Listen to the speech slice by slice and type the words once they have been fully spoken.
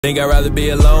Think I'd rather be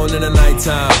alone in the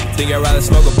nighttime. Think I'd rather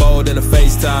smoke a bowl than a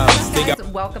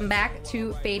FaceTime. Welcome back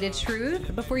to Faded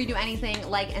Truth. Before you do anything,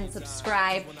 like and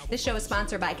subscribe. This show is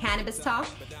sponsored by Cannabis Talk.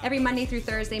 Every Monday through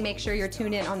Thursday, make sure you're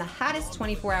tuned in on the hottest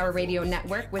 24-hour radio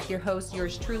network with your host,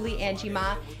 yours truly, Angie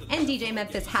Ma, and DJ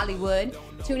Memphis Hollywood.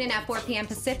 Tune in at 4 p.m.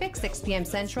 Pacific, 6 p.m.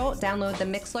 Central. Download the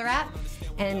Mixler app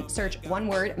and search one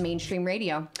word, mainstream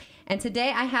radio. And today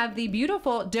I have the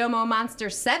beautiful Domo Monster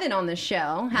 7 on the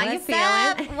show. How you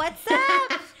feeling? What's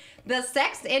up? The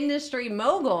sex industry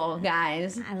mogul,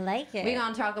 guys. I like it. We're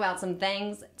going to talk about some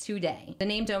things today. The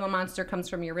name Domo Monster comes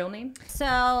from your real name?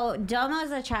 So Domo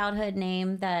is a childhood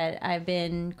name that I've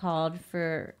been called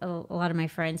for a lot of my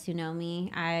friends who know me.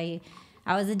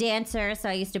 I was a dancer, so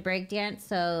I used to break dance.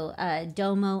 So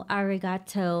Domo,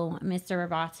 arigato, Mr.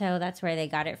 Roboto, that's where they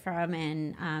got it from.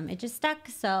 And it just stuck.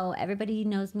 So everybody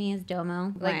knows me as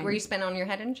Domo. Like, were you spinning on your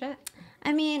head and shit?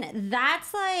 I mean,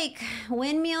 that's like,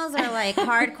 windmills are like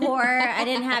hardcore. I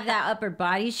didn't have that upper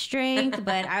body strength,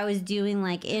 but I was doing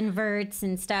like inverts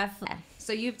and stuff.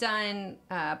 So you've done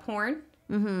porn,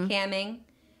 camming,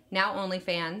 now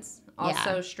OnlyFans,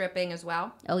 also stripping as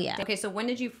well. Oh, yeah. Okay, so when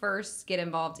did you first get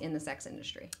involved in the sex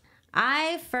industry?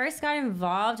 I first got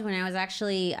involved when I was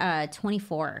actually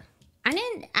 24. I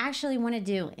didn't actually want to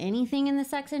do anything in the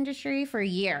sex industry for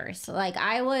years. Like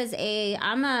I'm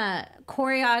a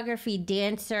choreography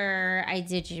dancer. I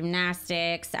did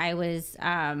gymnastics. I was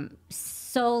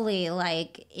solely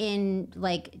like in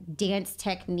like dance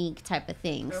technique type of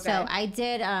things. Okay. So I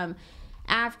did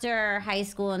after high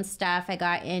school and stuff, I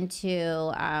got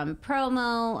into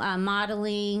promo,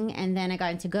 modeling, and then I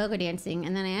got into go-go dancing,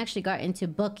 and then I actually got into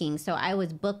booking. So I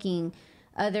was booking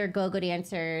other go-go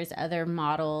dancers, other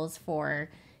models for,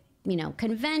 you know,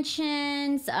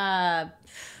 conventions,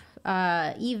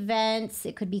 events.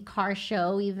 It could be car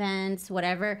show events,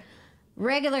 whatever.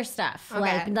 Regular stuff.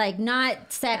 Okay. Like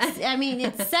not sex. I mean,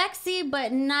 it's sexy,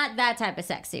 but not that type of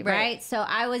sexy, right? So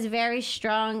I was very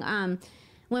strong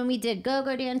when we did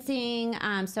go-go dancing.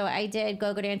 So I did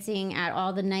go-go dancing at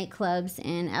all the nightclubs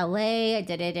in LA. I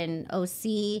did it in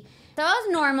OC. So I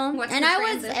was normal, and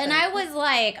I was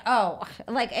like, oh,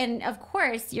 like, and of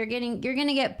course you're gonna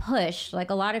get pushed. Like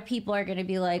a lot of people are gonna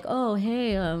be like, oh,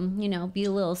 hey, you know, be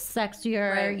a little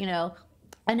sexier, you know.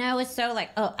 And I was so like,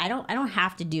 oh, I don't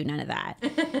have to do none of that.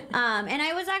 And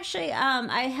I was actually,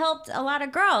 I helped a lot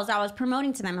of girls. I was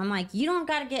promoting to them. I'm like, you don't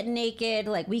got to get naked.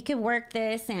 Like, we could work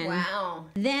this. And wow.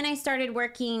 Then I started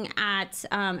working at,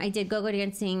 I did go-go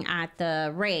dancing at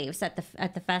the raves, at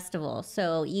the festival.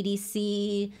 So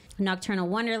EDC, Nocturnal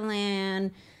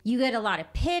Wonderland. You get a lot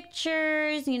of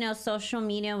pictures. You know, social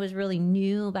media was really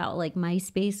new about, like,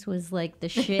 MySpace was, like, the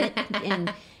shit.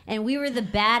 And we were the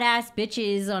badass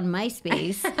bitches on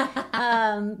MySpace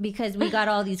because we got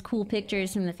all these cool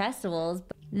pictures from the festivals.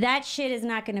 But that shit is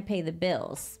not going to pay the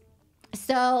bills.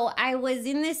 So I was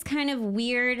in this kind of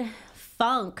weird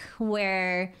funk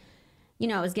where, you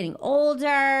know, I was getting older.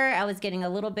 I was getting a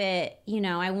little bit, you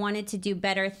know, I wanted to do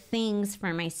better things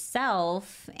for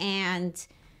myself. And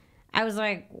I was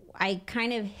like, I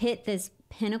kind of hit this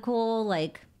pinnacle,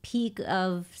 like, peak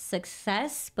of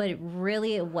success, but it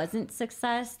wasn't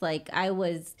success. Like I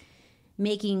was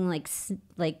making like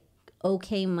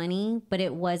okay money, but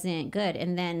it wasn't good.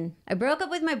 And then I broke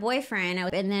up with my boyfriend,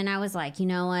 and then I was like, you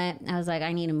know what? I was like,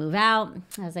 I need to move out.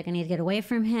 I was like, I need to get away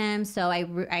from him. So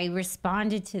I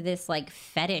responded to this like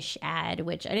fetish ad,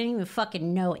 which I didn't even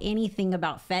fucking know anything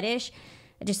about fetish.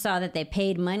 I just saw that they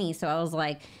paid money. So I was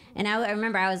like, and I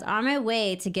remember I was on my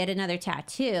way to get another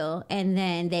tattoo, and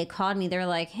then they called me. They were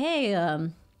like, hey,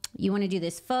 you want to do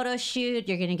this photo shoot?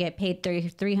 You're going to get paid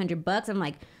 $300. I'm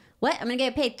like, what? I'm going to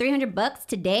get paid $300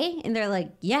 today? And they're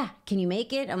like, yeah, can you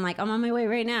make it? I'm like, I'm on my way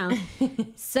right now.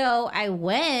 So I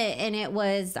went, and it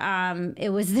was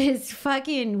this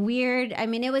fucking weird. I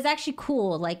mean, it was actually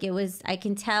cool. Like I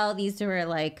can tell these were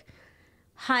like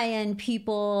high-end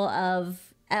people of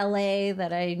LA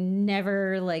that I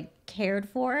never like cared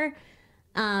for,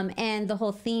 and the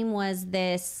whole theme was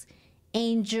this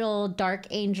dark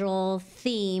angel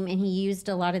theme, and he used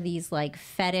a lot of these like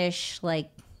fetish, like,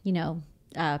 you know,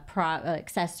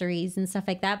 accessories and stuff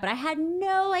like that, but I had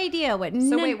no idea what.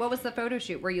 So wait, what was the photo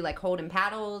shoot? Were you like holding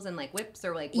paddles and like whips,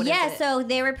 or like what is it? So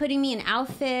they were putting me in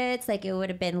outfits, like it would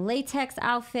have been latex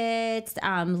outfits,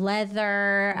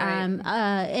 leather,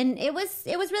 and it was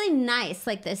really nice.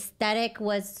 Like the aesthetic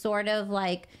was sort of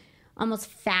like almost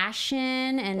fashion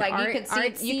and like art,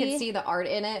 you could see the art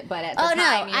in it, but at the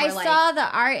time I saw the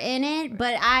art in it,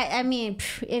 but I mean,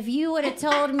 if you would have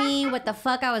told me what the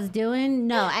fuck I was doing,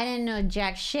 no, I didn't know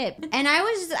jack shit. And I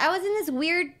was in this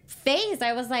weird phase.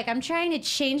 I was like, I'm trying to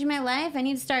change my life. I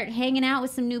need to start hanging out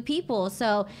with some new people.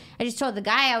 So I just told the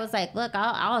guy, I was like, look,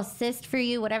 I'll assist for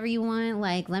you, whatever you want.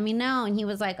 Like, let me know. And he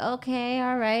was like, okay,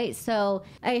 all right. So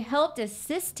I helped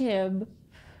assist him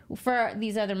for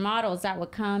these other models that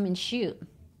would come and shoot.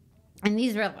 And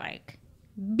these were like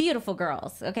beautiful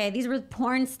girls. Okay. These were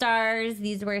porn stars.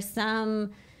 These were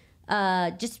some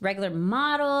just regular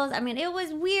models. I mean, it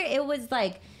was weird. It was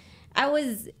like, I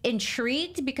was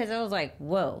intrigued because I was like,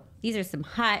 whoa, these are some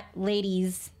hot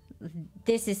ladies.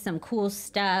 This is some cool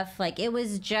stuff. Like, it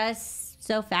was just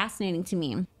so fascinating to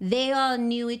me. They all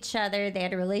knew each other. They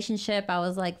had a relationship. I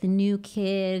was like the new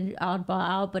kid, oddball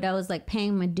out, but I was like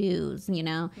paying my dues, you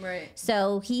know? Right.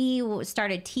 So he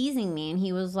started teasing me, and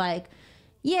he was like,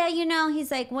 yeah, you know,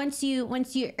 he's like, once you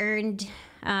earned,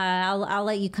 I'll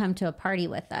let you come to a party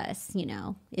with us, you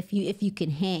know, if you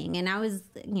can hang. And I was,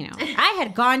 you know, I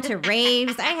had gone to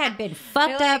raves. I had been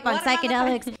fucked up on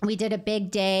psychedelics. We did a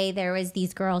big day. There was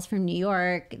these girls from New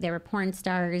York. They were porn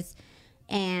stars.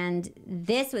 And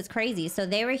this was crazy. So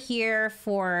they were here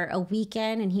for a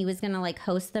weekend, and he was going to like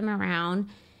host them around.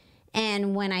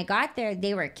 And when I got there,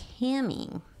 they were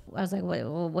camming. I was like,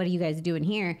 what are you guys doing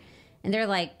here? And they're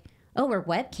like, oh, we're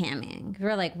webcamming.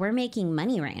 We're like, we're making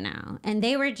money right now. And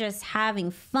they were just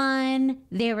having fun.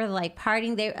 They were like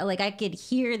partying. They like, I could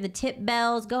hear the tip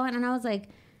bells going. And I was like,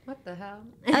 what the hell?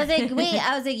 I was like,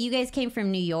 wait, you guys came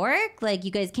from New York? Like,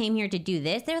 you guys came here to do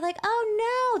this? They're like,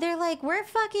 oh no. They're like, we're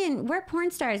porn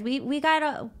stars. We're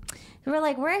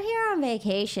like, we're here on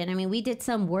vacation. I mean, we did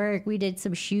some work, we did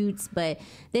some shoots, but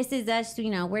this is us, you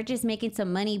know, we're just making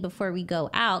some money before we go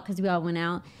out, because we all went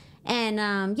out.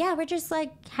 And yeah, we're just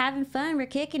like having fun, we're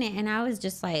kicking it. And I was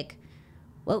just like,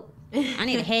 whoa, I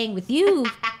need to hang with you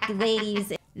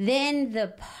ladies. Then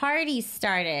the party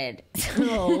started.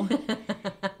 So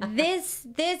this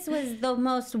was the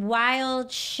most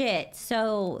wild shit.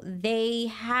 So they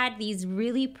had these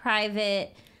really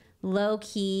private,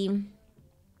 low-key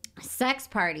sex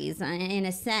parties in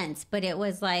a sense, but it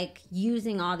was like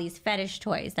using all these fetish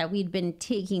toys that we'd been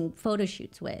taking photo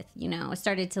shoots with, you know. I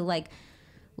started to like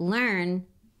learn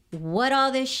what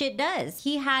all this shit does.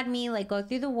 He had me like go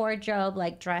through the wardrobe,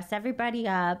 like dress everybody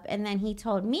up, and then he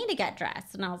told me to get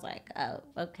dressed, and I was like, oh,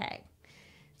 okay.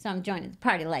 So I'm joining the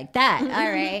party like that.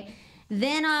 All right.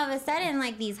 Then all of a sudden,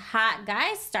 like these hot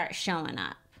guys start showing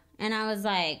up, and I was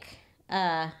like,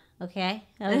 okay.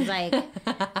 I was like,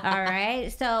 all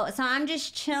right. So I'm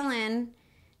just chilling,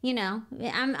 you know.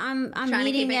 I'm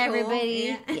meeting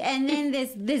everybody, cool. Yeah. And then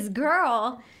this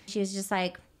girl, she was just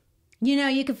like, you know,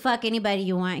 you can fuck anybody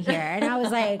you want here. And I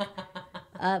was like,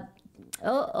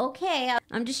 oh, okay.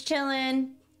 I'm just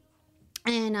chilling.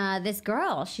 And this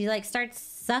girl, she like starts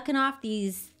sucking off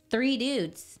these three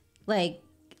dudes. Like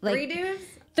 3 dudes?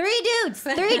 3 dudes.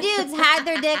 3 dudes had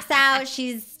their dicks out.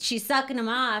 She's sucking them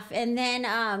off. And then,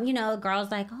 you know, the girl's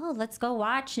like, oh, let's go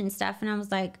watch and stuff. And I was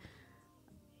like,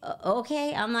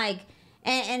 okay. I'm like,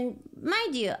 and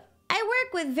mind you, I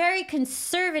work with very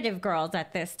conservative girls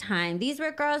at this time. These were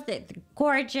girls that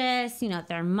gorgeous, you know,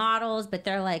 they're models, but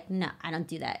they're like, no, I don't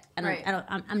do that.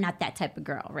 I'm not that type of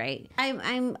girl, right?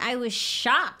 I was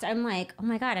shocked. I'm like, oh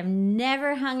my God, I've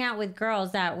never hung out with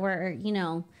girls that were, you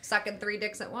know, sucking 3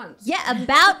 dicks at once. Yeah,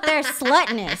 about their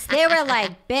slutness. They were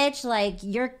like, bitch, like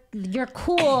you're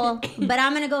cool, but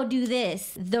I'm gonna go do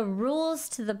this. The rules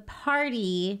to the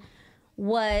party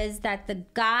was that the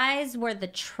guys were the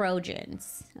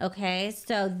Trojans, okay?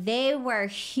 So they were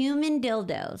human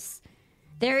dildos.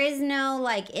 There is no,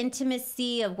 like,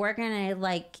 intimacy of we're gonna,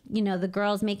 like, you know, the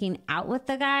girls making out with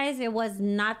the guys. It was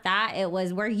not that. It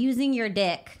was, we're using your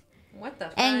dick. What the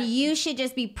fuck? And you should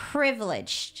just be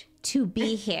privileged to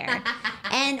be here.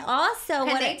 And also...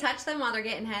 Can they touch them while they're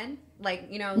getting head? Like,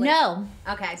 you know... Like, no.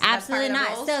 Okay, so absolutely that's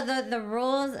part of not. So the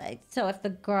rules... So if the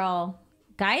girl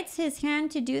guides his hand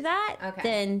to do that, okay,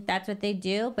 then that's what they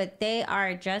do. But they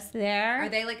are just there. Are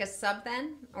they like a sub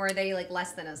then, or are they like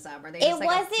less than a sub? Are they just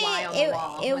like a fly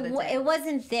on the wall? It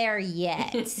wasn't there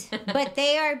yet, but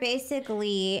they are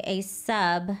basically a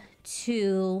sub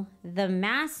to the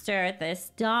master. This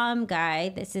Dom guy.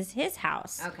 This is his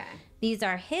house. Okay. These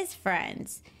are his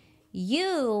friends.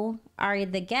 You are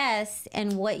the guest,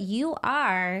 and what you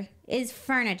are is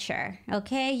furniture.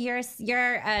 Okay, you're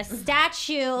a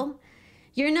statue.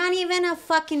 You're not even a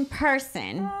fucking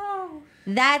person. Oh.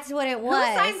 That's what it was.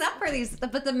 Who signs up for these?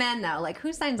 But the men, though. Like,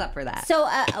 who signs up for that? So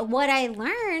what I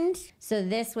learned, so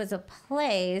this was a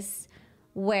place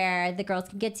where the girls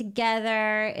could get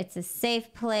together. It's a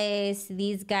safe place.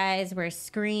 These guys were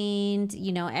screened.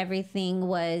 You know, everything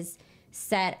was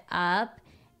set up.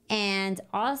 And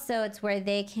also it's where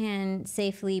they can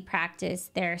safely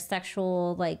practice their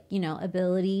sexual, like, you know,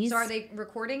 abilities. So are they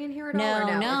recording in here at all?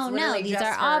 Or No. These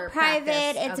are all private.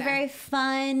 Practice. It's very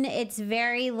fun. It's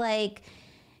very, like,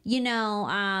 you know,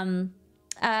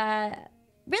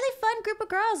 really fun group of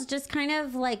girls just kind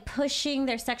of like pushing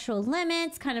their sexual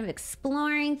limits, kind of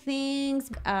exploring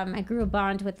things. I grew a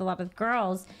bond with a lot of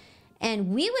girls,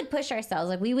 and we would push ourselves.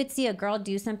 Like, we would see a girl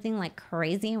do something like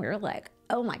crazy, and we were like,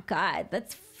 oh my God,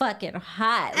 that's fucking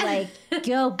hot. Like,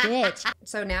 go bitch.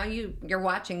 So now you're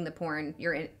watching the porn.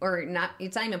 You're in, or not,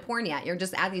 it's not even porn yet. You're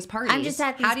just at these parties. I'm just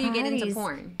at these parties. How do you get into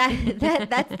porn?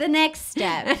 That's the next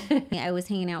step. Yeah, I was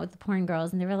hanging out with the porn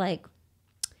girls, and they were like,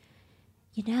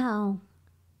 you know,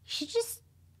 you should just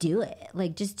do it.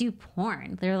 Like, just do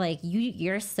porn. They're like,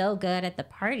 you're so good at the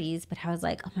parties. But I was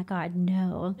like, oh my God,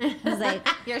 no. I was like,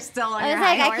 you're still on your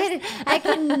high horse. I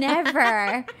could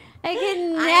never. I could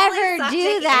never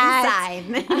do that.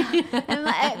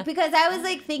 Because I was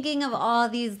like thinking of all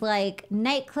these like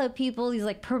nightclub people, these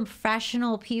like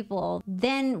professional people.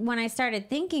 Then when I started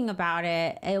thinking about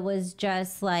it, it was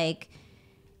just like,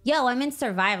 yo, I'm in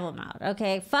survival mode.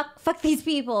 Okay, fuck these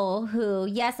people who,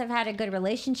 yes, I've had a good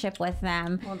relationship with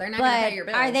them. Well, they're not gonna pay your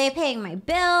bills. Are they paying my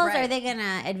bills? Right. Are they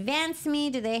gonna advance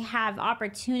me? Do they have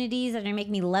opportunities that are gonna make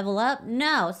me level up?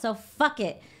 No. So fuck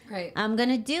it. Right. I'm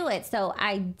gonna do it. So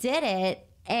I did it,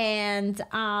 and you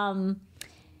know,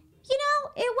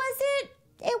 it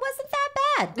wasn't that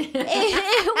bad.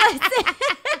 it wasn't.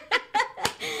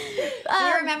 Do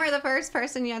you remember the first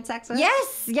person you had sex with?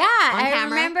 Yes, yeah. On I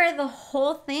camera? remember the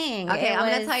whole thing. Okay, I'm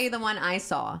gonna tell you the one I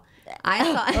saw.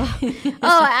 And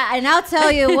I'll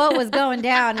tell you what was going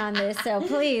down on this. So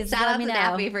please Shout let out me to know.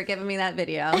 Nappy for giving me that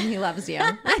video. He loves you.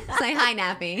 Say hi,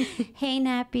 Nappy. Hey,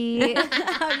 Nappy.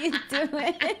 How you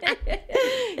doing?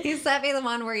 He sent me the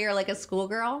one where you're like a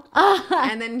schoolgirl,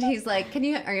 and then he's like, "Can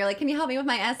you?" Or you're like, "Can you help me with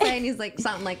my essay?" And he's like,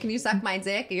 something like, "Can you suck my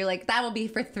dick?" And you're like, "That will be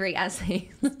for 3 essays."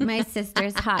 My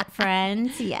sister's hot friend,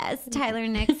 yes, Tyler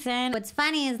Nixon. What's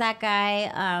funny is that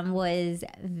guy was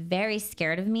very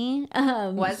scared of me.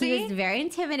 Was he? He was very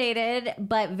intimidated,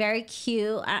 but very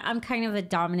cute. I'm kind of a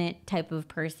dominant type of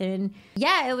person.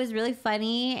 Yeah, it was really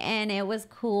funny and it was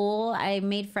cool. I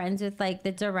made friends with like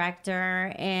the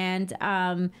director, and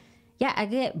yeah, I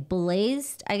get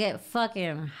blazed. I get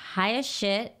fucking high as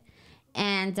shit.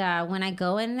 And when I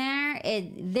go in there,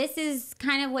 this is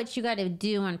kind of what you got to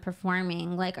do when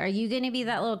performing. Like, are you gonna be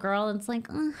that little girl? And it's like,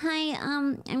 oh, hi,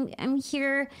 I'm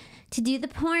here to do the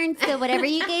porn. So whatever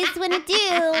you guys want to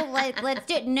do, like, let's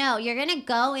do it. No, you're gonna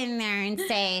go in there and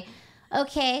say,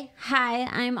 okay, hi,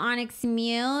 I'm Onyx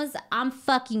Muse. I'm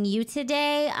fucking you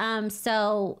today.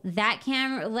 So that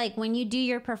camera, like, when you do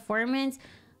your performance,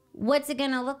 what's it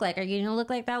gonna look like? Are you gonna look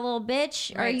like that little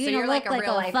bitch? Or are you gonna look like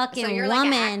a fucking woman? Like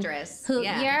an actress. You're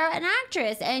an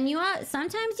actress, and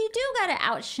sometimes you do gotta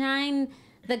outshine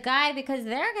the guy because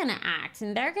they're gonna act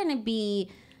and they're gonna be,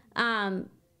 I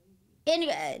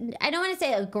don't want to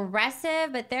say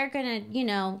aggressive, but they're gonna,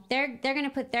 they're gonna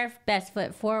put their best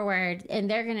foot forward, and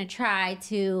they're gonna try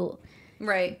to.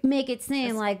 Right. Make it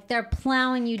seem like they're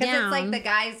plowing you down. Because it's like the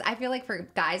guys, I feel like for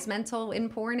guys' mental in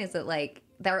porn is that like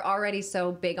they're already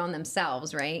so big on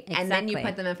themselves, right? Exactly. And then you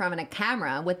put them in front of a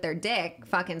camera with their dick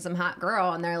fucking some hot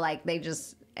girl, and they're like,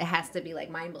 it has to be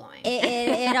like mind blowing.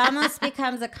 It almost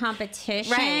becomes a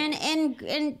competition. Right.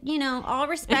 And all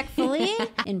respectfully,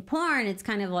 in porn, it's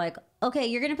kind of like, okay,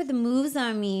 you're going to put the moves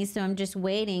on me, so I'm just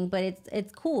waiting. But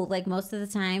it's cool. Like most of the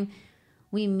time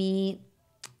we meet,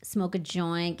 smoke a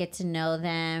joint, get to know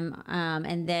them,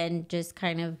 and then just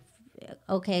kind of,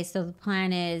 okay, so the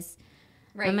plan is,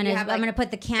 right, I'm gonna put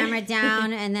the camera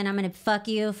down, and then I'm gonna fuck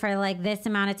you for like this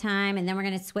amount of time, and then we're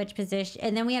gonna switch position,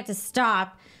 and then we have to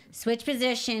stop, switch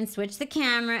position, switch the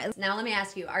camera. Now let me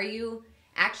ask you: are you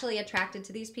actually attracted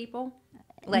to these people?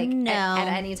 Like, no. At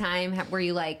any time, were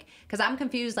you like, because I'm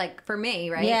confused, like, for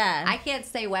me, right? Yeah. I can't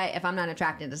stay wet if I'm not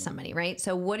attracted to somebody, right?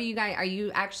 So what do you guys, are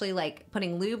you actually, like,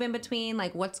 putting lube in between?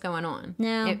 Like, what's going on?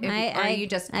 No. Or you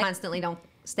just constantly don't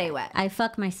stay wet? I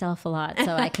fuck myself a lot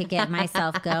so I could get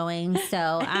myself going.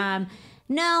 So,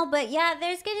 no, but yeah,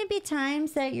 there's going to be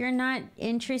times that you're not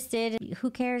interested.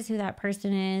 Who cares who that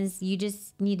person is? You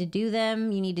just need to do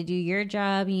them. You need to do your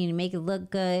job. You need to make it look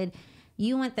good.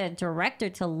 You want the director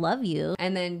to love you.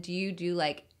 And then do you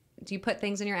put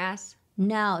things in your ass?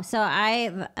 No. So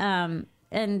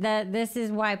this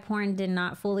is why porn did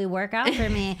not fully work out for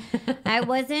me. I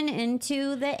wasn't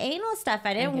into the anal stuff.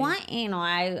 I didn't want anal.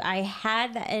 I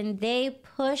had that, and they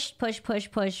push.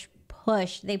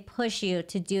 They push you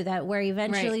to do that, where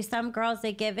eventually some girls,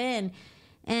 they give in.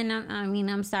 And I mean,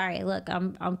 I'm sorry. Look,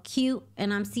 I'm cute,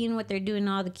 and I'm seeing what they're doing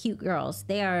to all the cute girls.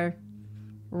 They are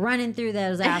running through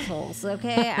those assholes,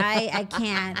 okay? I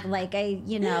can't, like,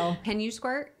 Can you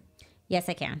squirt? Yes,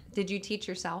 I can. Did you teach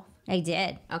yourself? I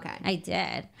did. Okay. I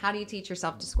did. How do you teach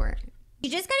yourself to squirt? You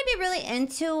just got to be really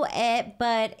into it,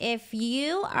 but if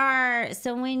you are,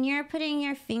 so when you're putting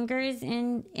your fingers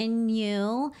in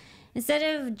you,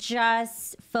 instead of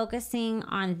just focusing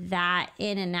on that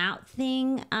in and out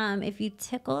thing, if you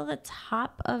tickle the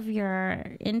top of your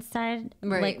inside,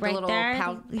 like right the little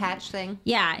there, patch thing.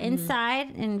 yeah,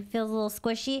 inside, and feels a little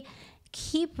squishy,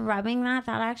 keep rubbing that.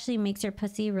 That actually makes your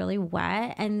pussy really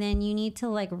wet, and then you need to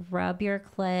like rub your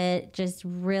clit, just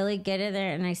really get it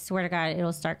there, and I swear to God,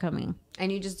 it'll start coming. And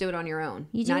you just do it on your own,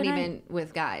 You do not it even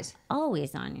with guys.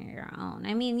 Always on your own.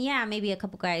 I mean, yeah, maybe a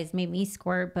couple guys made me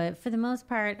squirt, but for the most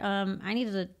part, I'm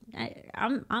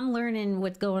learning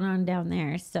what's going on down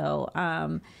there. So,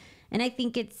 and I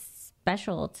think it's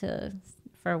special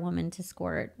for a woman to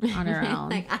squirt on her own.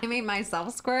 Like, I made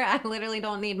myself squirt. I literally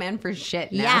don't need men for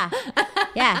shit now. Yeah,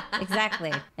 yeah,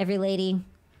 exactly. Every lady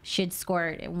should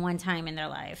squirt at one time in their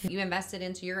life. You invested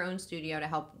into your own studio to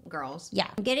help girls. Yeah,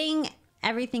 getting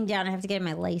everything down. I have to get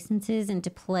my licenses into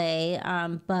play,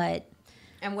 but.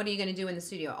 And what are you going to do in the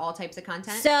studio? All types of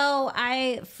content? So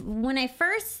when I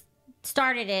first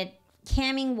started it,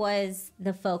 camming was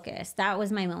the focus. That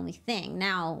was my only thing.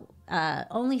 Now,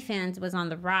 OnlyFans was on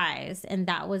the rise, and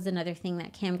that was another thing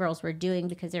that cam girls were doing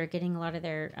because they were getting a lot of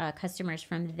their customers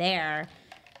from there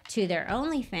to their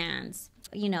OnlyFans.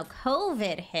 You know,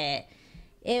 COVID hit.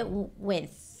 It went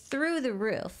through the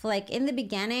roof. Like in the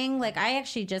beginning, like I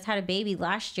actually just had a baby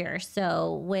last year.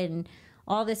 So when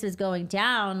all this was going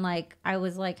down, like I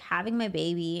was like having my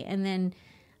baby, and then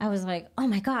I was like, oh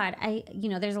my God,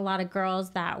 there's a lot of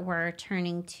girls that were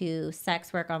turning to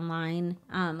sex work online,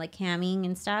 like camming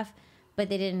and stuff, but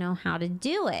they didn't know how to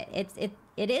do it.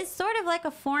 It is sort of like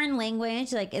a foreign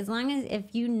language. Like as long as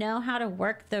if you know how to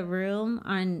work the room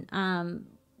on,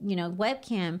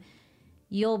 webcam,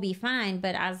 you'll be fine.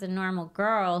 But as a normal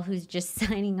girl who's just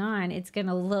signing on, it's going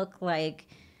to look like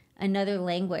another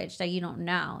language that you don't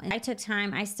know. And I took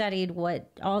time, I studied what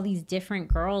all these different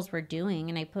girls were doing,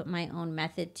 and I put my own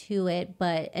method to it.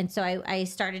 And so I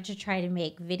started to try to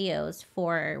make videos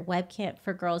for webcam,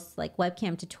 for girls, like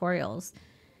webcam tutorials.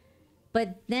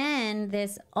 But then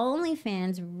this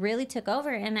OnlyFans really took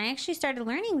over, and I actually started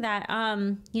learning that,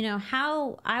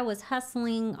 how I was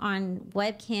hustling on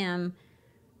webcam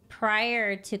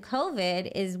prior to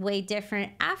COVID is way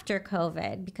different after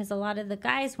COVID, because a lot of the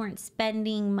guys weren't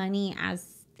spending money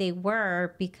as they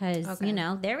were because,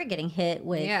 they were getting hit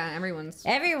with... Yeah, everyone's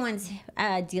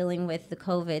dealing with the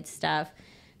COVID stuff.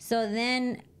 So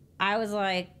then I was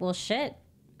like, well, shit.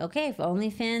 Okay, if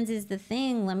OnlyFans is the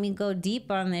thing, let me go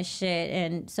deep on this shit.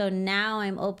 And so now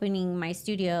I'm opening my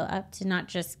studio up to not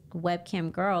just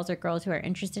webcam girls or girls who are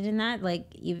interested in that. Like,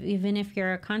 even if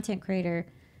you're a content creator,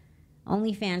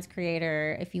 OnlyFans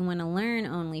creator, if you want to learn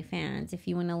OnlyFans, if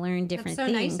you want to learn different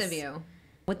things. That's so nice of you.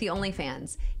 With the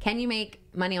OnlyFans, can you make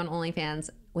money on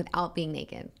OnlyFans without being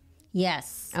naked?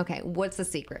 Yes. Okay, what's the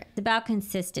secret? It's about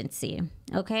consistency.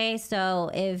 Okay,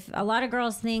 so if a lot of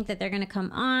girls think that they're going to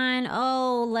come on,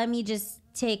 oh, let me just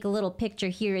take a little picture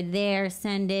here or there,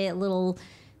 send it, a little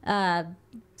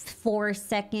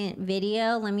 4-second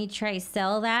video, let me try to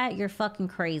sell that, you're fucking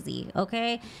crazy.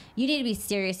 Okay, you need to be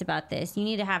serious about this. You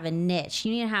need to have a niche.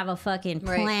 You need to have a fucking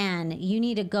plan. Right. You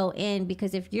need to go in,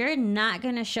 because if you're not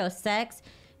going to show sex,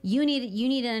 you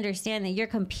need to understand that you're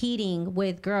competing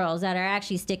with girls that are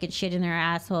actually sticking shit in their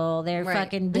asshole. They're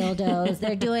fucking dildos.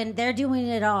 they're doing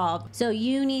it all. So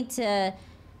you need to,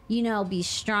 be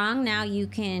strong. Now you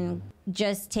can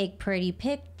just take pretty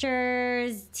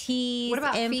pictures, tease, what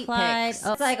about feet pics?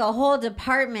 Oh, it's like a whole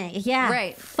department. Yeah.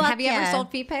 Right. Have you ever sold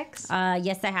feet pics?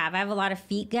 Yes, I have. I have a lot of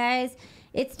feet guys.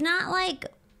 It's not like,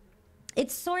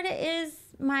 it sort of is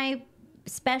my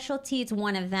specialty. It's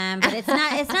one of them, but it's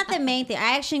not the main thing.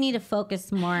 I actually need to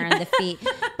focus more on the feet.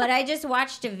 But I just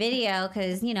watched a video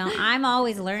because I'm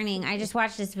always learning. I just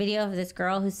watched this video of this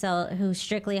girl who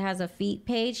strictly has a feet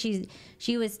page.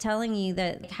 She was telling you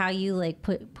that how you like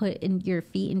put in your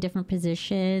feet in different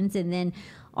positions, and then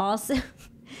also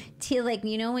to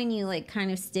when you like kind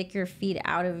of stick your feet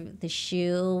out of the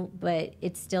shoe but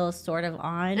it's still sort of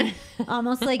on,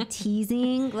 almost like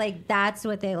teasing, like that's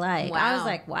what they like. Wow. I was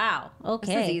like, wow,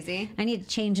 okay, this is easy. I need to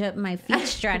change up my feet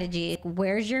strategy.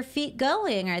 Where's your feet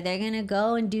going? Are they gonna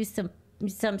go and do some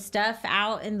stuff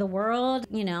out in the world?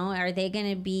 Are they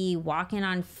gonna be walking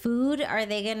on food? Are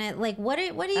they gonna what are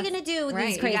you gonna do with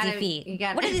these crazy feet?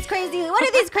 What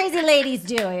are these crazy ladies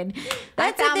doing?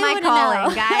 That's my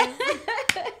calling, guys.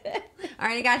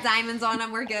 Already got diamonds on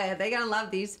them. We're good. They're going to love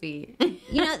these feet.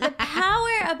 You know, the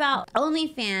power about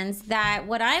OnlyFans, that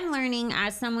what I'm learning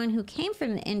as someone who came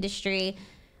from the industry,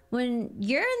 when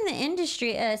you're in the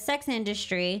industry, sex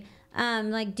industry,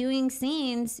 like doing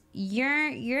scenes,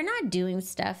 you're not doing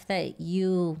stuff that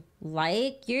you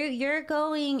like. You're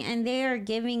going and they're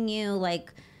giving you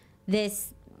like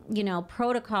this, you know,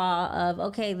 protocol of,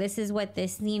 okay, this is what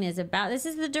this scene is about. This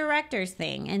is the director's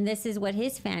thing, and this is what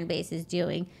his fan base is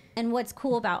doing. And what's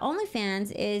cool about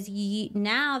OnlyFans is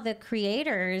now the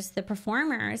creators, the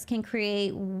performers, can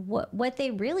create what they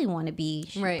really want to be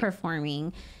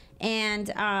performing. And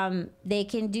they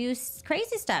can do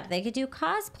crazy stuff. They could do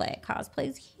cosplay.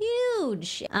 Cosplay's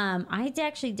huge. I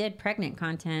actually did pregnant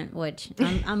content, which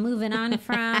I'm moving on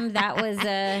from. That was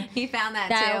He found that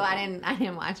too. I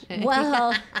didn't watch it.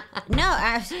 Well, no.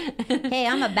 Hey,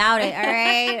 I'm about it. All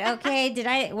right.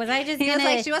 Okay. Was I just? He was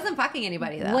like, she wasn't fucking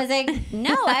anybody though. Was I?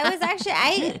 No, I was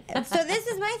actually. So this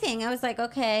is my thing. I was like,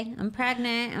 okay, I'm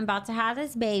pregnant. I'm about to have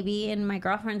this baby, and my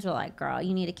girlfriends were like, "Girl,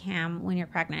 you need a cam when you're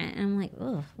pregnant." And I'm like,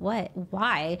 "Oh, what?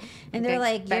 Why?" And they're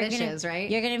like,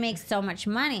 you're gonna make so much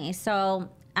money. So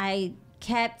I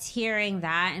kept hearing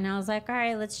that, and I was like, all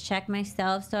right, let's check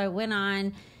myself. So I went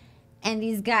on, and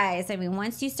these guys, I mean,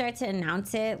 once you start to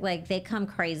announce it, like, they come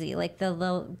crazy. Like the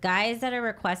little guys that are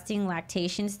requesting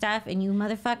lactation stuff, and you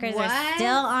motherfuckers are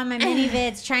still on my mini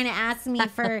vids trying to ask me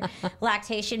for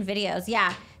lactation videos.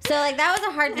 Yeah. So like that was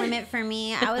a hard limit for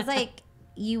me. I was like,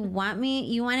 you want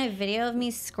a video of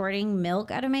me squirting milk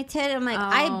out of my tit? I'm like,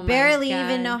 I barely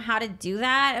even know how to do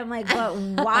that. I'm like, but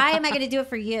why am I going to do it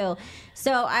for you?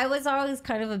 So I was always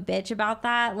kind of a bitch about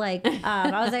that. Like,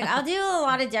 I was like, I'll do a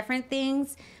lot of different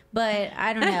things, but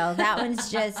I don't know. That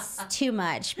one's just too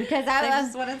much, because I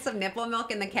just wanted some nipple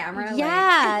milk in the camera.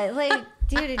 Yeah. Like,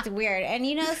 dude, it's weird. And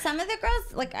you know, some of the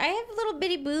girls, like, I have little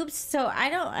bitty boobs, so I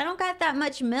don't got that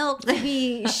much milk to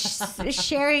be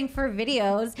sharing for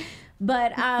videos.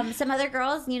 But some other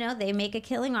girls, you know, they make a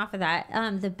killing off of that.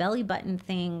 The belly button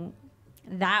thing,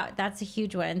 that's a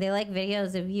huge one. They like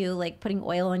videos of you like putting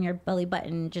oil on your belly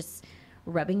button, just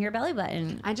rubbing your belly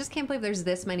button. I just can't believe there's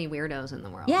this many weirdos in the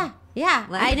world. Yeah,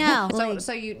 like, I know.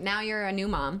 So now you're a new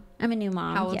mom. I'm a new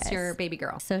mom. How old's your baby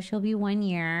girl? So she'll be 1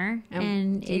 year.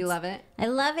 And do you love it? I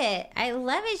love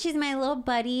it. She's my little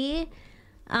buddy.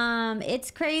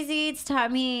 It's crazy. It's taught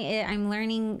me, I'm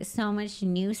learning so much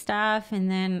new stuff,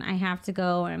 and then I have to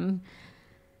go and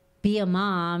be a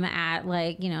mom at,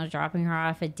 like, you know, dropping her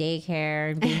off at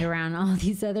daycare and being around all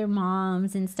these other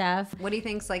moms and stuff. What do you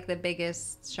think's like the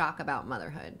biggest shock about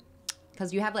motherhood?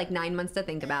 Because you have like 9 months to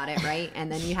think about it, right?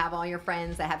 And then you have all your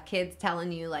friends that have kids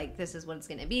telling you like, this is what it's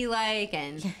going to be like,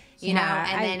 and you know,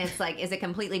 and then it's like, is it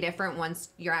completely different once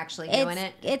you're actually doing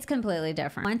it? It's completely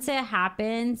different. Once it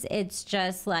happens, it's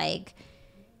just like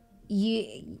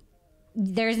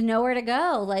there's nowhere to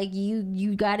go. Like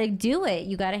you got to do it.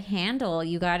 You got to handle.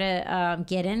 You got to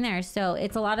get in there. So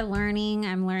it's a lot of learning.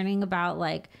 I'm learning about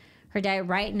like her diet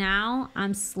right now.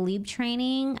 I'm sleep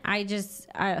training.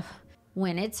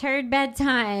 When it's her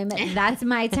bedtime, that's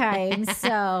my time.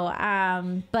 So,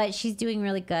 but she's doing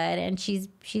really good, and she's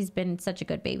been such a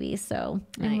good baby. So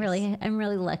nice. I'm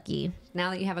really lucky.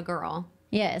 Now that you have a girl.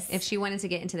 Yes. If she wanted to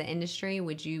get into the industry,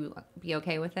 would you be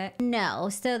okay with it? No.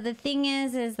 So the thing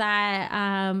is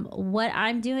that what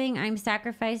I'm doing, I'm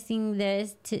sacrificing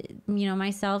this to, you know,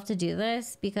 myself to do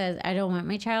this, because I don't want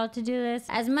my child to do this.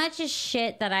 As much as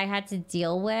shit that I had to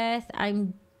deal with,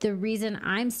 the reason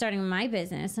I'm starting my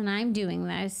business and I'm doing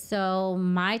this, so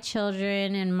my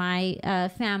children and my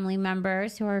family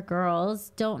members who are girls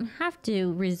don't have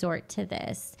to resort to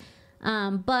this.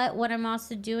 But what I'm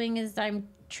also doing is I'm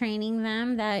training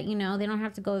them that, you know, they don't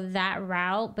have to go that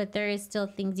route, but there is still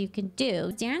things you can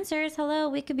do. Dancers, hello,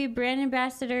 we could be brand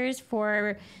ambassadors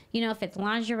for, you know, if it's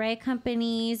lingerie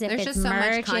companies, if there's it's just merch,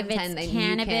 so much content if it's that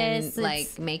cannabis, you can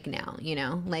like make now, you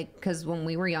know, like, because when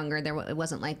we were younger, it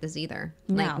wasn't like this either.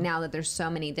 No. Like now that there's so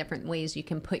many different ways you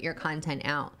can put your content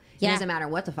out, it doesn't matter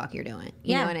what the fuck you're doing.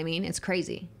 You know what I mean? It's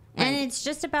crazy. And it's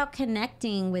just about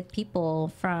connecting with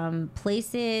people from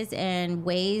places and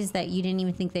ways that you didn't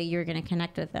even think that you were going to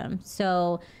connect with them.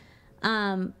 So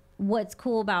what's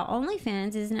cool about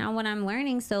OnlyFans is now what I'm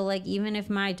learning. So like, even if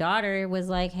my daughter was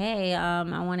like, hey,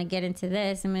 I want to get into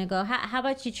this, I'm going to go, how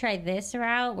about you try this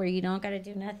route where you don't got to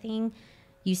do nothing?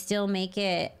 You still make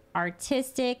it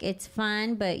artistic. It's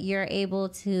fun, but you're able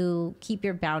to keep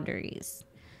your boundaries.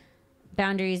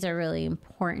 Boundaries are really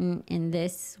important in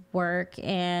this work,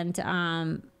 and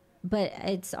but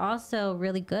it's also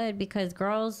really good because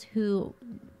girls who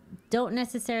don't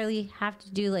necessarily have to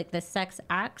do like the sex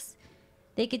acts,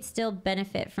 they could still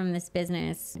benefit from this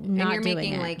business. And you're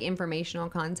making like informational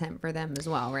content for them as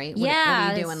well, right? What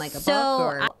are you doing, like a book?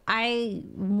 Or I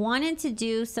wanted to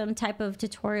do some type of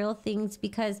tutorial things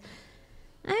because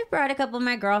I brought a couple of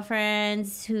my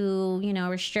girlfriends who, you know,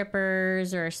 are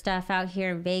strippers or stuff out here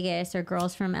in Vegas, or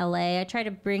girls from LA. I try to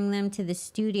bring them to the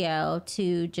studio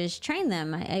to just train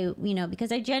them. You know,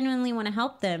 because I genuinely want to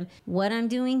help them. What I'm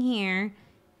doing here,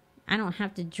 I don't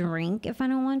have to drink if I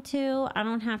don't want to. I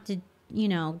don't have to, you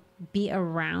know, be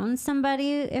around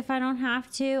somebody if I don't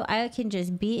have to. I can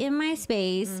just be in my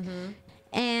space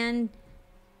and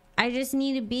I just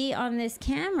need to be on this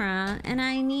camera and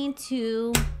I need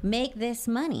to make this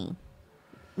money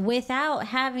without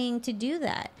having to do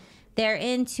that. They're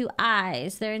into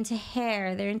eyes, they're into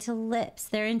hair, they're into lips,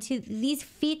 they're into these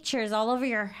features all over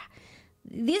your...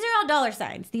 These are all dollar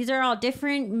signs. These are all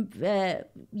different,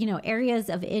 you know, areas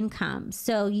of income.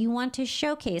 So you want to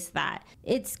showcase that.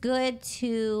 It's good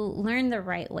to learn the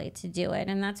right way to do it.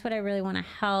 And that's what I really want to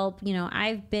help. You know,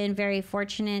 I've been very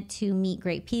fortunate to meet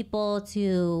great people,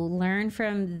 to learn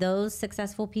from those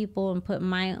successful people and put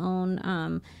my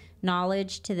own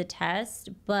knowledge to the test.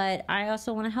 But I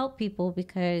also want to help people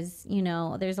because, you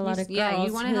know, there's a lot of girls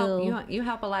you want to help. You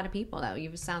help a lot of people, though.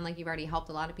 You sound like you've already helped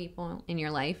a lot of people in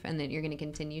your life and that you're going to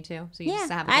continue to. So you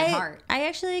just have a good heart. I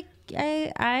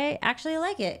actually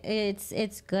like it.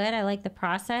 It's good. I like the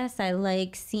process. I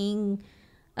like seeing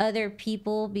other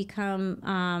people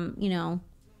become, you know,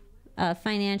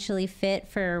 financially fit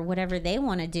for whatever they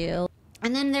want to do.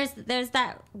 And then there's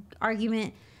that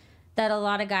argument that a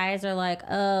lot of guys are like,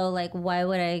 oh, like why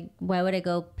would I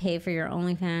go pay for your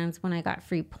OnlyFans when I got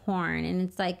free porn? And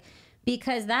it's like,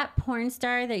 because that porn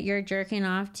star that you're jerking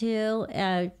off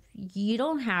to, you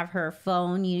don't have her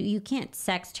phone. You can't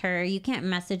sext her. You can't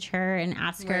message her and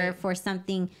ask her for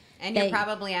something. And you're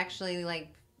probably actually like,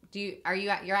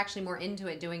 you're actually more into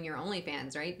it doing your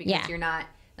OnlyFans, right? Because you're not,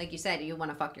 like you said, you want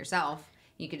to fuck yourself.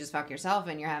 You could just fuck yourself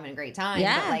and you're having a great time.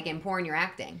 Yeah. But like in porn, you're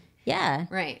acting. Yeah.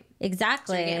 Right.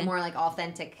 Exactly. So you're getting more like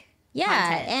authentic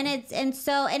content.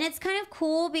 And it's kind of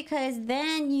cool because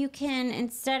then you can,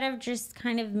 instead of just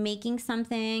kind of making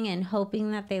something and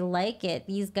hoping that they like it,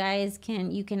 these guys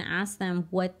you can ask them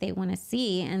what they want to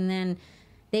see and then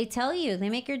they tell you. They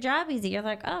make your job easy. You're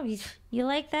like, oh, you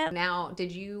like that? Now,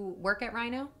 did you work at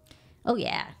Rhino? Oh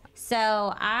yeah.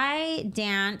 So I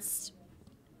danced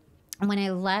when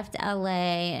I left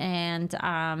LA, and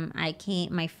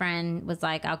my friend was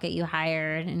like, I'll get you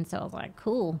hired. And so I was like,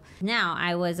 cool. Now,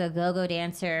 I was a go-go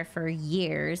dancer for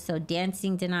years, so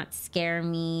dancing did not scare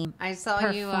me. I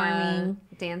saw you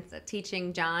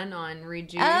teaching John on Rude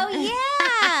Jude. Oh,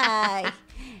 yeah.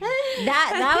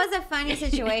 That was a funny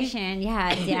situation.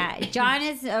 Yeah. John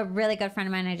is a really good friend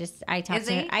of mine. I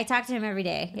talk to him every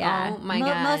day. Yeah. Oh my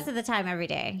God. Most of the time every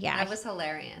day. Yeah. That was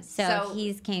hilarious. So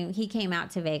he came out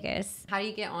to Vegas. How do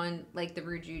you get on like the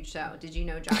Rude Jude show? Did you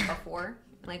know John before?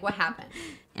 Like what happened?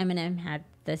 Eminem had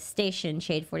the station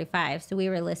Shade 45, so we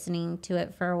were listening to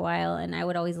it for a while, and I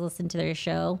would always listen to their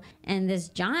show. And this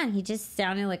John, he just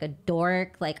sounded like a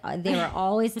dork. Like they were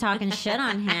always talking shit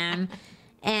on him.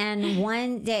 And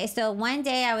one day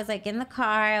I was like in the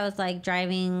car, I was like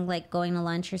driving, like going to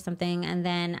lunch or something. And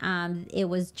then it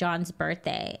was John's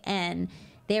birthday. And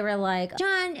they were like,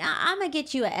 John, I'm going to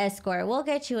get you an escort. We'll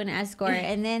get you an escort.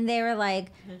 And then they were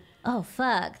like, oh,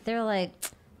 fuck. They were like,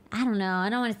 I don't know. I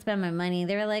don't want to spend my money.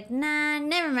 They were like, nah,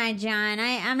 never mind, John.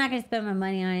 I'm not going to spend my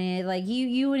money on it. Like,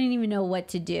 you wouldn't even know what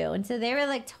to do. And so they were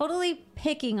like totally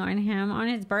picking on him on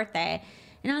his birthday.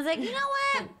 And I was like, you know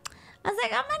what? I was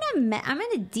like, I'm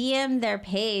gonna DM their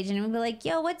page and I'm gonna be like,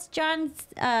 yo, what's John's,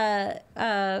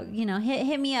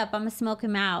 hit me up. I'm gonna smoke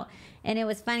him out. And it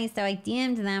was funny. So I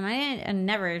DM'd them. I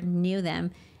never knew them.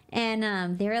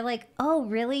 And they were like, oh,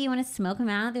 really? You want to smoke him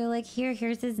out? They were like,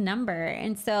 here's his number.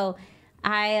 And so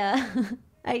I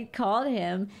called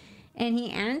him and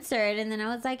he answered. And then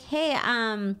I was like, hey,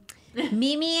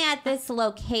 meet me at this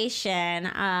location.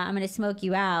 I'm gonna smoke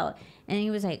you out. And he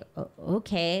was like, oh,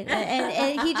 okay.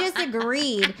 And he just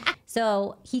agreed.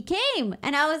 So he came.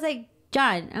 And I was like,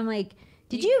 John, I'm like,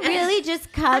 did you really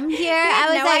just come here? I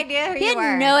was no like, idea who he you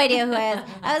had were. no idea who I was.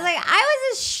 I was like, I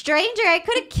was a stranger. I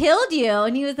could have killed you.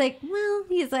 And he was like, well,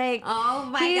 he's like, oh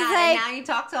my God. Like, and now you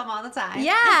talk to him all the time.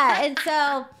 Yeah. And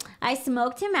so I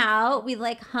smoked him out. We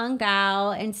like hung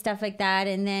out and stuff like that.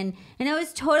 And I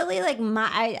was totally like,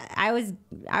 I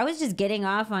was just getting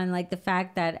off on like the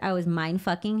fact that I was mind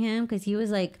fucking him. Cause he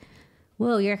was like,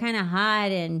 whoa, you're kind of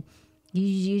hot. And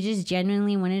you just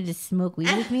genuinely wanted to smoke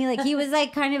weed with me? Like, he was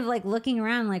like kind of like looking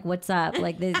around like, what's up?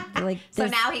 Like this, so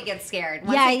now he gets scared.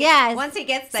 Once he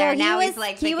gets there, so he's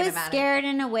like thinking about it. He was scared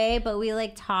in a way, but we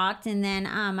like talked, and then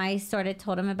I sort of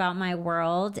told him about my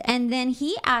world, and then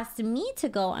he asked me to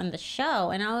go on the show,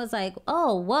 and I was like,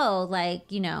 oh, whoa,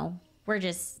 like, you know,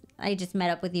 I just met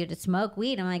up with you to smoke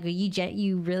weed. I'm like,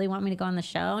 you really want me to go on the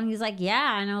show? And he's like,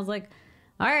 yeah. And I was like,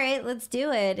 all right, let's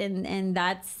do it. And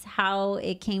that's how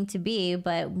it came to be.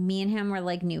 But me and him were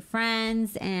like new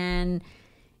friends, and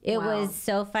it was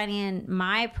so funny. And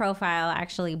my profile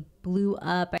actually blew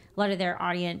up. A lot of their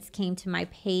audience came to my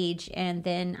page, and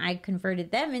then I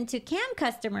converted them into cam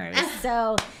customers.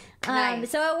 So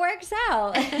nice. So it works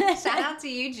out. Shout out to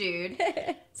you, Jude.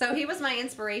 So he was my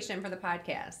inspiration for the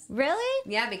podcast.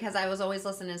 Really? Yeah, because I was always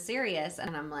listening to Sirius,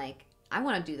 and I'm like, I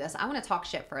want to do this. I want to talk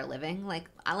shit for a living. Like,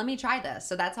 let me try this.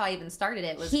 So that's how I even started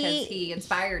it, was because he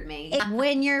inspired me.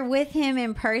 When you're with him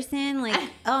in person, like,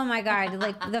 oh my God.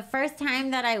 Like, the first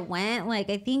time that I went, like,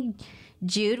 I think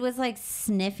Jude was like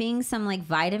sniffing some like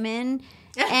vitamin.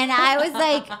 And I was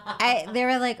like, they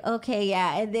were like, okay,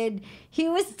 yeah. And then he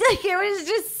was like, it was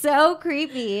just so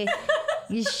creepy.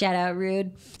 You shut up,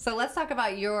 rude. So let's talk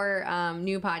about your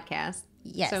new podcast.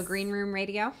 Yes. So Green Room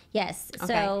Radio? Yes. Okay.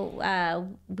 So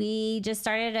we just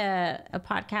started a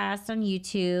podcast on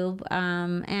YouTube,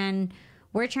 and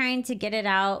we're trying to get it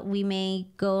out. We may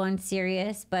go on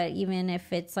Sirius, but even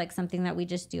if it's like something that we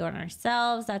just do on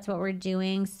ourselves, that's what we're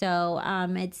doing. So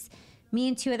it's me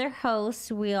and two other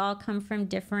hosts. We all come from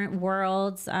different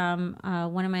worlds. One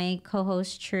of my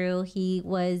co-hosts, True, he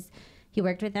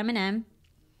worked with Eminem.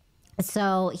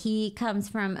 So he comes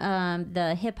from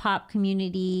the hip hop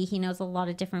community. He knows a lot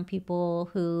of different people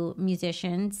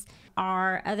musicians.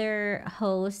 Our other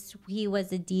host, he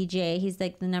was a DJ. He's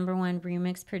like the #1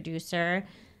 remix producer.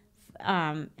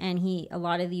 And a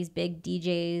lot of these big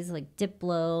DJs like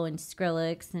Diplo and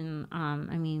Skrillex and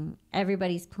I mean,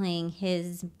 everybody's playing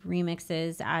his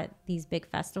remixes at these big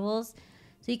festivals.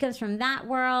 So he comes from that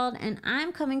world, and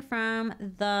I'm coming from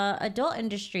the adult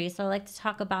industry. So I like to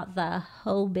talk about the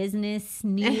whole business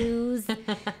news.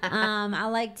 I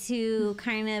like to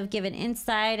kind of give an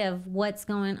insight of what's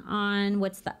going on,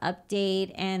 what's the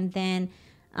update, and then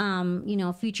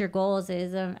future goals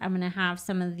is I'm going to have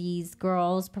some of these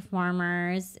girls,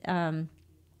 performers,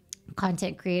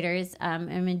 content creators. I'm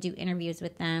going to do interviews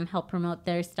with them, help promote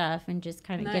their stuff, and just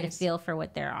kind of get a feel for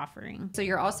what they're offering. So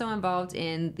you're also involved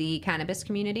in the cannabis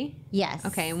community? Yes.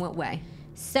 Okay, in what way?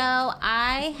 So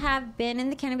I have been in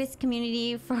the cannabis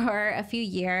community for a few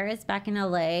years. Back in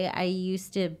LA, I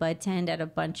used to bartend at a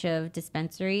bunch of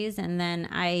dispensaries, and then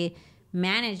I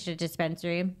managed a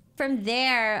dispensary. From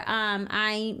there,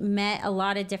 I met a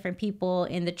lot of different people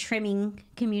in the trimming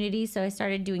community. So I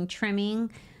started doing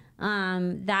trimming.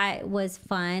 That was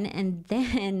fun. And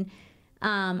then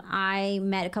I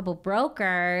met a couple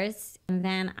brokers, and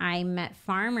then I met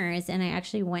farmers, and I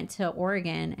actually went to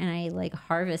Oregon and I like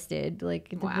harvested.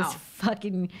 Like, it was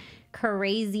fucking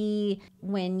crazy.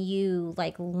 When you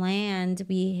like land,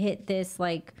 we hit this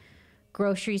like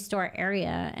grocery store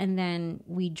area, and then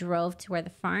we drove to where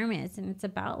the farm is, and it's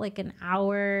about like an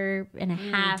hour and a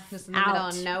half just in the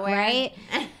out, middle of nowhere. Right?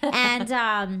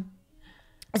 And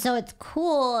so it's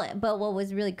cool, but what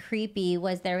was really creepy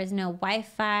was there was no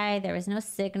Wi-Fi, there was no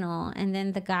signal, and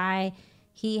then the guy,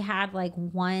 he had like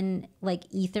one like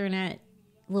Ethernet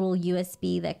little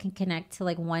USB that can connect to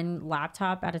like one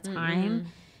laptop at a time.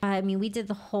 I mean, we did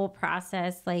the whole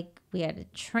process. Like, we had to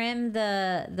trim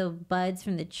the buds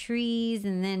from the trees,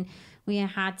 and then we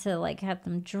had to like have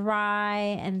them dry,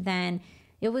 and then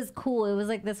it was cool. It was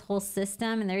like this whole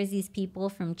system, and there was these people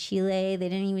from Chile. They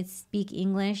didn't even speak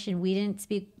English, and we didn't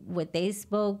speak what they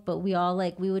spoke, but we all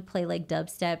like, we would play like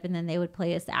dubstep, and then they would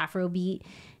play us Afrobeat,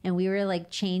 and we were like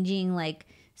changing like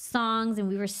songs, and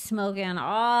we were smoking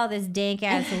all this dank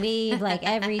ass weed like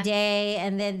every day.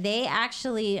 And then they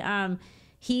actually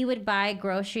he would buy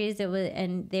groceries.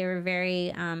 And they were very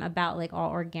about like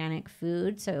all organic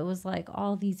food. So it was like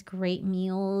all these great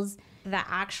meals. The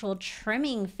actual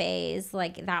trimming phase,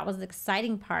 like that was the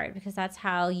exciting part, because that's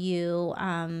how you,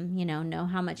 know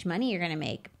how much money you're going to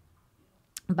make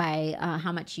by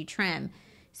how much you trim.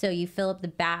 So you fill up the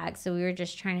bags. So we were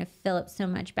just trying to fill up so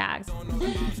much bags. All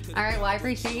right. Well, I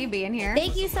appreciate you being here.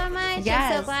 Thank you so much.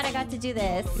 Yes. I'm so glad I got to do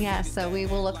this. Yeah. So we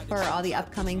will look for all the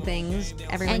upcoming things.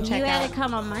 Everyone check out. And you had to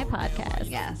come on my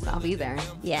podcast. Yes, I'll be there.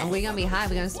 Yes. Are we going to be high?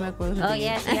 We're going to smoke both of Oh, these.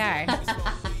 yes, we are.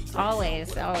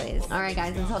 Always, always. All right,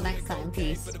 guys. Until next time.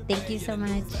 Peace. Thank you so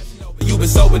much. You been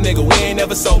sober, nigga, we ain't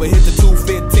never sober. Hit the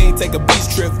 215, take a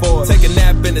beach trip for it. Take a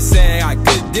nap in the sand, I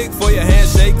good dick for your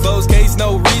handshake. Closed case,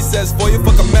 no recess for you.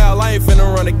 Fuck a mile, I ain't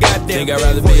run a goddamn Think I'd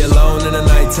rather be alone in the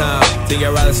nighttime. Think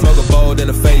I'd rather smoke a bowl than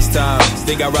a FaceTime.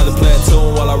 Think I'd rather play a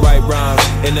tune while I write rhymes,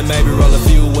 and then maybe roll a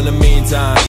few in the meantime.